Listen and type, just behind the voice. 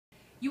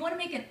You want to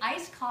make an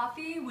iced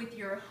coffee with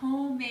your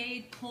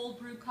homemade cold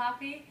brew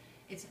coffee?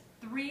 It's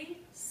 3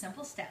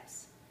 simple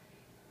steps.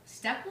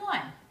 Step 1,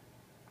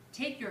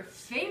 take your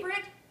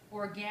favorite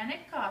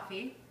organic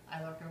coffee.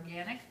 I like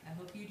organic, I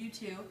hope you do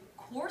too.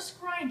 Coarse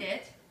grind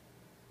it,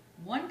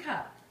 1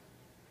 cup.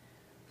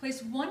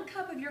 Place 1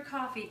 cup of your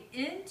coffee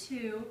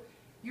into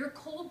your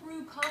cold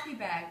brew coffee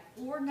bag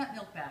or nut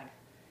milk bag.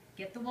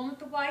 Get the one with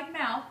the wide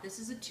mouth. This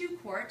is a 2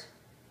 quart.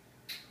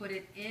 Put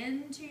it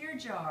into your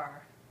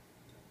jar,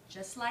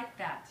 just like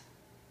that.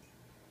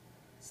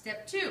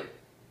 Step 2,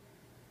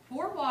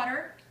 pour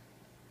water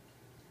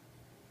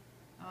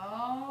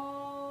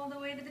all the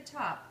way to the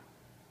top.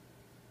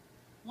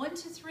 1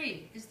 to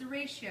 3 is the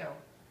ratio.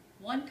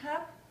 1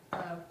 cup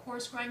of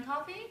coarse grind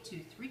coffee to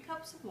 3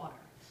 cups of water.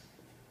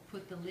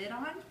 Put the lid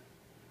on,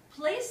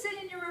 place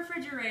it in your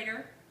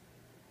refrigerator,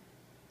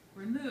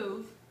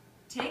 remove,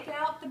 take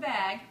out the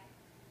bag,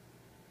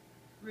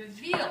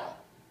 reveal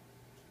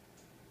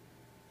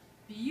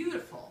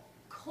beautiful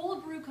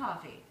cold brew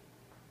coffee.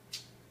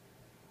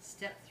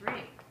 Step 3,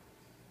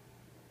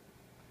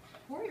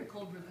 pour your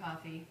cold brew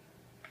coffee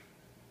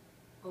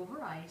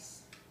over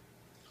ice.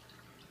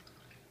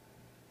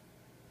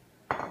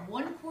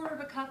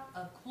 1/4 cup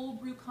of cold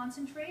brew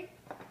concentrate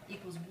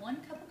equals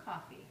 1 cup of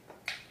coffee.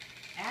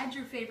 Add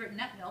your favorite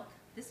nut milk.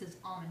 This is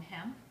almond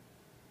hemp.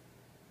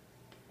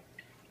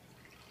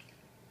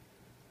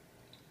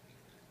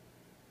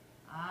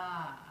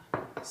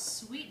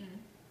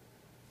 Sweeten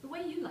the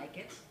way you like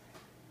it.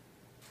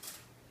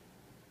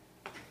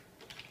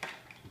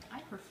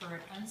 I prefer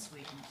it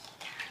unsweetened.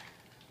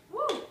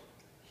 Woo!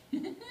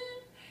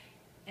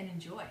 And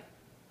enjoy.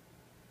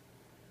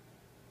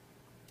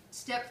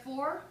 Step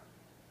 4,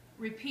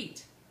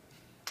 repeat.